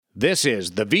This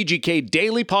is the VGK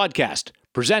Daily Podcast,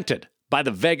 presented by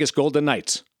the Vegas Golden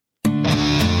Knights.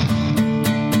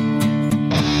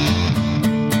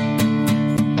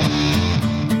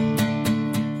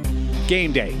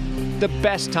 Game day, the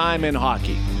best time in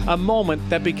hockey, a moment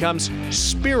that becomes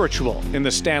spiritual in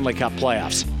the Stanley Cup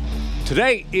playoffs.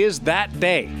 Today is that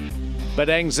day, but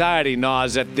anxiety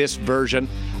gnaws at this version,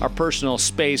 our personal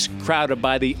space crowded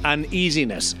by the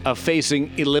uneasiness of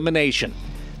facing elimination.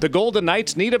 The Golden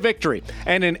Knights need a victory,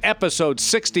 and in episode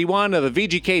 61 of the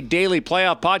VGK Daily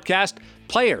Playoff Podcast,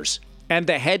 players and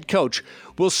the head coach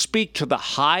will speak to the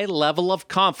high level of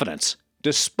confidence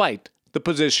despite the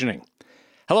positioning.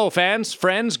 Hello, fans,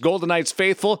 friends, Golden Knights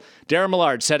faithful. Darren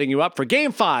Millard setting you up for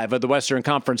Game 5 of the Western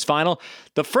Conference Final.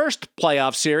 The first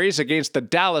playoff series against the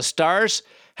Dallas Stars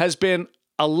has been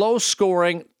a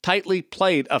low-scoring, tightly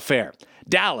played affair.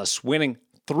 Dallas winning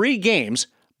 3 games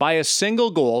by a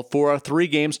single goal for a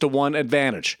 3-1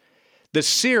 advantage. The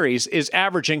series is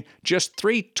averaging just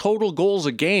 3 total goals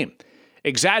a game,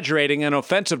 exaggerating an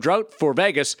offensive drought for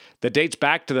Vegas that dates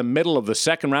back to the middle of the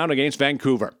second round against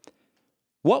Vancouver.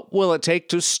 What will it take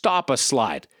to stop a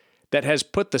slide that has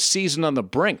put the season on the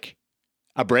brink?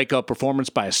 A breakout performance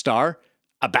by a star?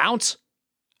 A bounce?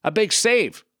 A big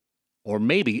save? Or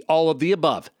maybe all of the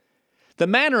above? The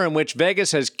manner in which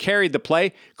Vegas has carried the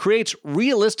play creates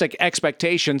realistic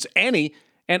expectations. Any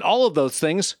and all of those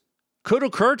things could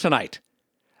occur tonight.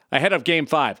 Ahead of Game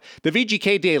 5, the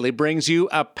VGK Daily brings you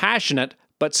a passionate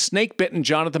but snake-bitten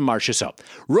Jonathan Marchessault,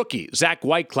 rookie Zach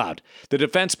Whitecloud, the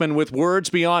defenseman with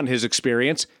words beyond his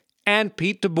experience, and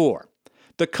Pete DeBoer,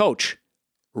 the coach,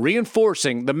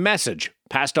 reinforcing the message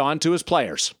passed on to his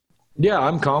players. Yeah,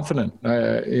 I'm confident.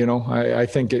 I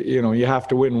think, you have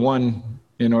to win one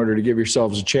in order to give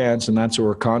yourselves a chance, and that's what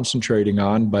we're concentrating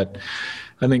on. But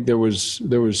I think there was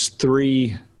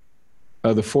 3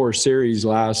 of the 4 series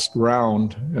last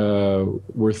round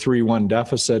were 3-1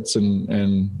 deficits,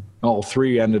 and all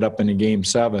 3 ended up in a Game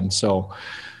 7. So,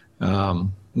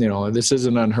 this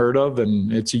isn't unheard of,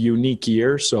 and it's a unique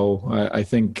year. So I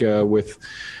think with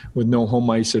no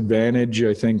home ice advantage,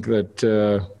 I think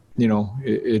that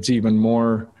it's even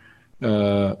more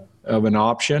of an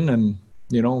option, and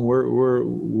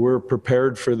we're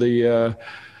prepared for the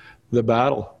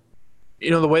battle.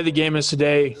 The way the game is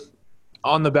today,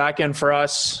 on the back end for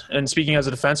us, and speaking as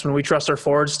a defenseman, we trust our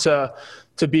forwards to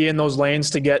be in those lanes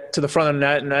to get to the front of the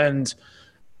net, and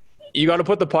you got to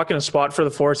put the puck in a spot for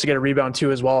the forwards to get a rebound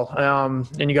too as well.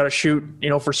 And you got to shoot,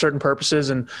 for certain purposes.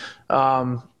 And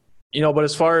but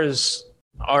as far as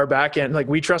our back end,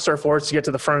 we trust our forwards to get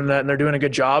to the front of the net, and they're doing a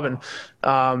good job. And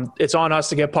it's on us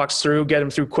to get pucks through, get them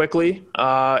through quickly,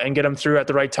 and get them through at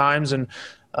the right times, and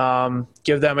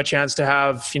give them a chance to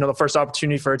have, the first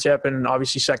opportunity for a tip, and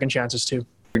obviously second chances too.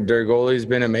 Their goalie's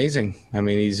been amazing. I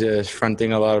mean, he's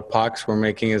fronting a lot of pucks. We're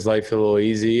making his life a little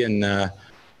easy, and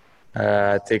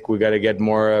I think we got to get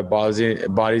more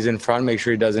bodies in front, make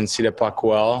sure he doesn't see the puck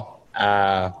well.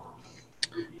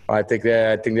 I think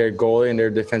their goalie and their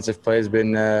defensive play has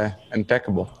been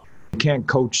impeccable. You can't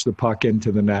coach the puck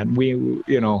into the net. When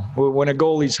a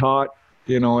goalie's hot,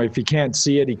 if he can't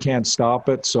see it, he can't stop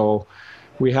it. So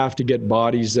we have to get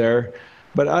bodies there.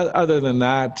 But other than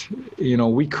that,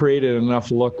 we created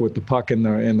enough look with the puck in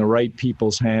the right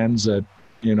people's hands that,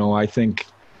 I think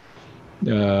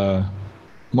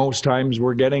most times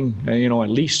we're getting, at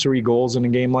least 3 goals in a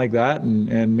game like that,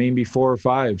 and maybe 4 or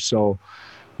 5. So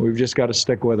we've just got to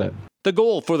stick with it. The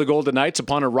goal for the Golden Knights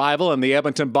upon arrival in the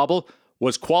Edmonton bubble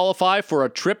was qualify for a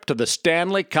trip to the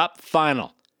Stanley Cup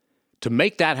Final. To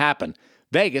make that happen,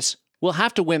 Vegas will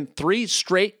have to win 3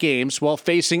 straight games while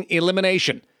facing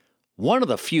elimination. One of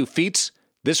the few feats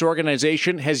this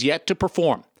organization has yet to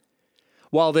perform.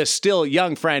 While this still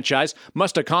young franchise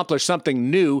must accomplish something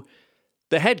new,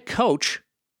 the head coach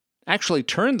actually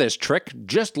turned this trick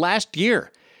just last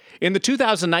year in the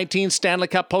 2019 Stanley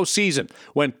Cup postseason,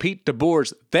 when Pete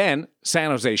DeBoer's then San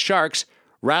Jose Sharks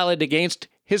rallied against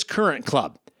his current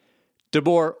club.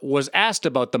 DeBoer was asked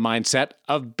about the mindset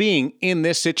of being in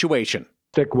this situation.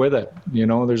 Stick with it.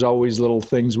 There's always little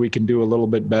things we can do a little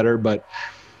bit better, but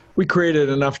we created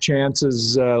enough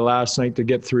chances last night to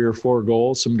get 3 or 4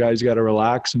 goals. Some guys got to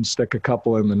relax and stick a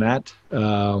couple in the net.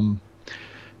 When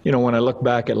I look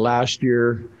back at last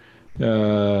year,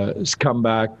 his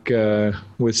comeback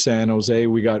with San Jose,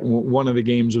 we got one of the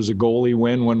games was a goalie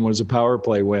win, one was a power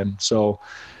play win. So,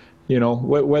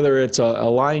 whether it's a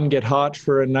line get hot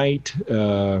for a night,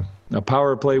 a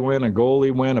power play win, a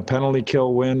goalie win, a penalty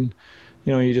kill win,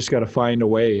 you just got to find a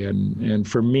way. And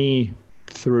for me,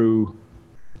 through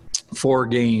 4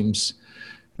 games,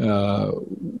 a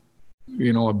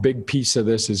big piece of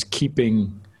this is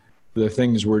keeping the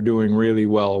things we're doing really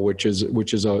well, which is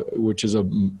a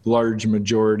large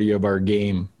majority of our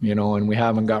game, and we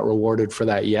haven't got rewarded for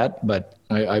that yet, but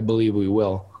I believe we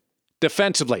will.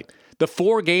 Defensively, the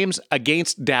 4 games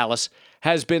against Dallas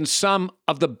has been some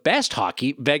of the best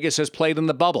hockey Vegas has played in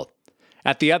the bubble.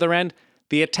 At the other end,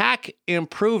 the attack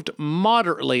improved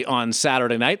moderately on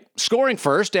Saturday night, scoring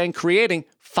first and creating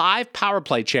 5 power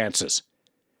play chances.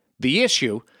 The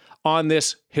issue on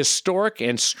this historic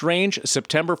and strange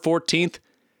September 14th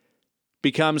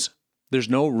becomes there's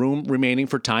no room remaining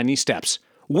for tiny steps.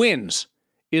 Wins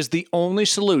is the only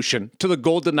solution to the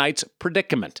Golden Knights'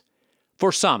 predicament.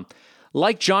 For some,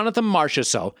 like Jonathan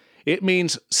Marchessault, it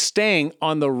means staying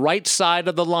on the right side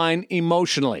of the line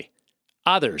emotionally.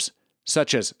 Others,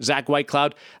 such as Zach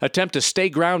Whitecloud, attempt to stay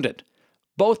grounded.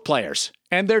 Both players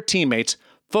and their teammates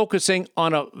focusing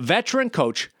on a veteran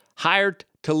coach hired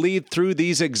to lead through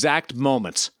these exact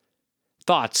moments.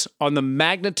 Thoughts on the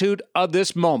magnitude of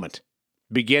this moment,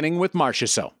 beginning with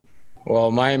Marchessault.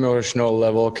 Well, my emotional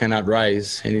level cannot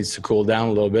rise. It needs to cool down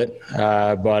a little bit.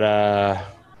 But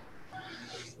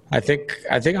I think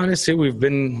honestly we've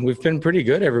been pretty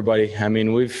good, everybody. I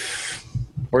mean,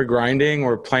 we're grinding,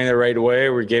 we're playing the right way,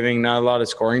 we're giving not a lot of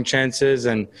scoring chances,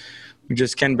 and we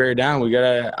just can't bear down. We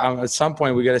gotta at some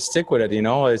point we gotta stick with it.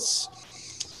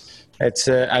 It's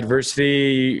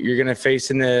adversity you're gonna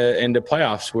face in the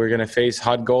playoffs. We're gonna face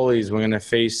hot goalies. We're gonna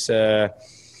face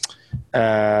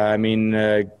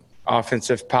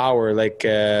offensive power like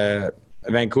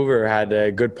Vancouver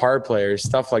had good power players,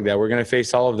 stuff like that. We're going to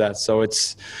face all of that. So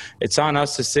it's on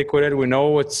us to stick with it. We know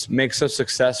what makes us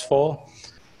successful.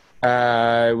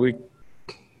 We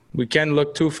can't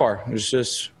look too far. It's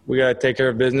just we got to take care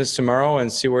of business tomorrow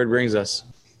and see where it brings us.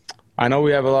 I know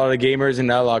we have a lot of gamers in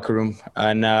that locker room,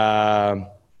 and I'm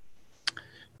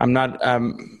not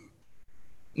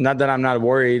that I'm not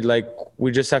worried. Like,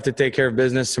 we just have to take care of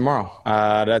business tomorrow.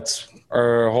 That's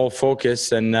our whole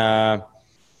focus, and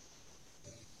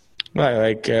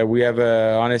we have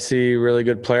honestly really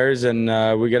good players, and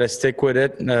we got to stick with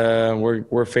it.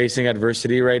 We're facing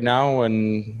adversity right now,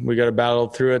 and we got to battle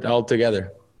through it all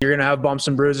together. You're gonna have bumps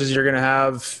and bruises. You're gonna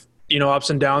have ups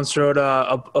and downs throughout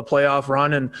a playoff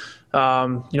run, and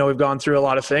we've gone through a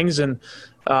lot of things, and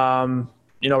we're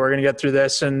gonna get through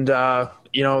this, and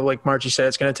like Marchie said,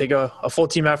 it's gonna take a full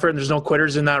team effort, and there's no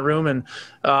quitters in that room, and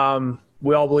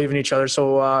we all believe in each other.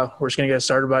 So we're just gonna get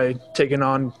started by taking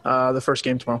on the first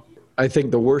game tomorrow. I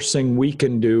think the worst thing we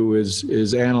can do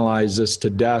is analyze this to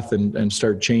death and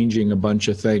start changing a bunch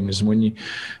of things. When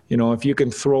if you can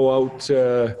throw out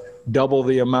double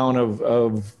the amount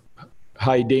of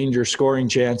high danger scoring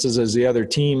chances as the other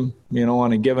team,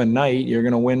 on a given night, you're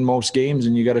going to win most games,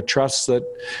 and you got to trust that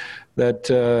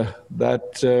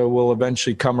will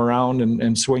eventually come around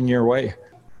and swing your way.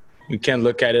 We can't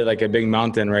look at it like a big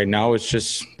mountain right now. It's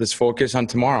just let's focus on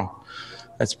tomorrow.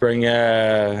 Let's bring. We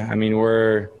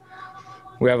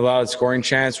have a lot of scoring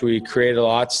chance. We create a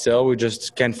lot still. We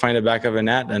just can't find the back of a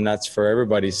net, and that's for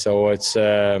everybody. So it's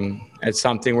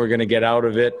something we're going to get out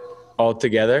of it all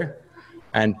together,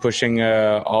 and pushing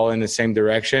all in the same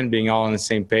direction, being all on the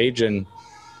same page. And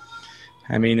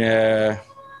there's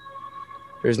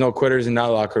no quitters in that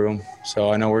locker room.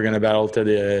 So I know we're going to battle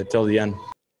till the end.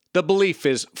 The belief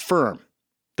is firm.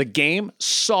 The game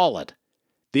solid.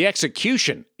 The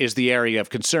execution is the area of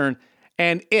concern,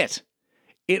 and it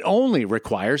only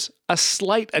requires a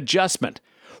slight adjustment.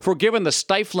 For given the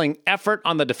stifling effort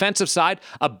on the defensive side,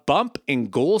 a bump in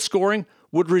goal scoring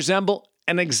would resemble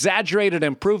an exaggerated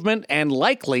improvement and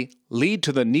likely lead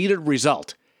to the needed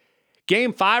result.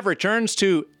 Game 5 returns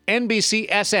to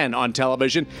NBCSN on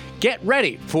television. Get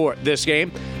ready for this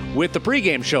game with the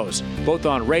pregame shows, both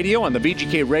on radio on the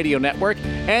VGK Radio Network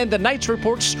and the Knights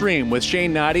Report stream with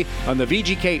Shane Noddy on the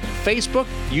VGK Facebook,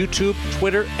 YouTube,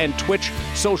 Twitter, and Twitch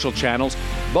social channels.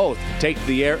 Both take to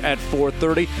the air at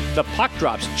 4:30. The puck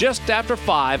drops just after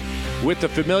 5 with the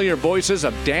familiar voices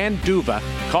of Dan Duva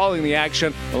calling the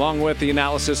action, along with the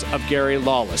analysis of Gary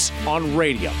Lawless on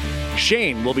radio.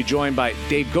 Shane will be joined by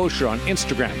Dave Gosher on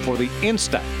Instagram for the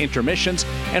Insta intermissions.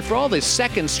 And for all the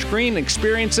second screen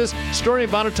experiences, Story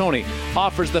Bonatoni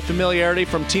offers the familiarity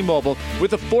from T-Mobile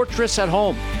with the Fortress at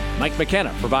home. Mike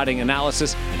McKenna providing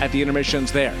analysis at the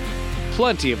intermissions there.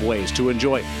 Plenty of ways to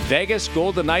enjoy Vegas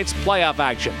Golden Knights playoff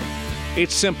action.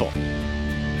 It's simple.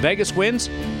 Vegas wins,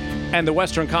 and the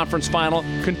Western Conference Final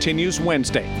continues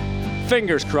Wednesday.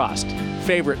 Fingers crossed.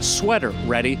 Favorite sweater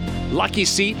ready. Lucky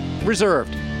seat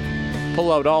reserved.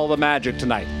 Pull out all the magic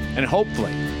tonight, and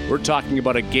hopefully we're talking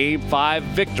about a Game 5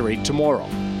 victory tomorrow.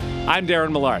 I'm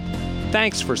Darren Millard.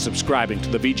 Thanks for subscribing to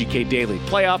the VGK Daily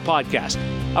Playoff Podcast,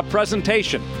 a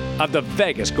presentation of the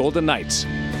Vegas Golden Knights.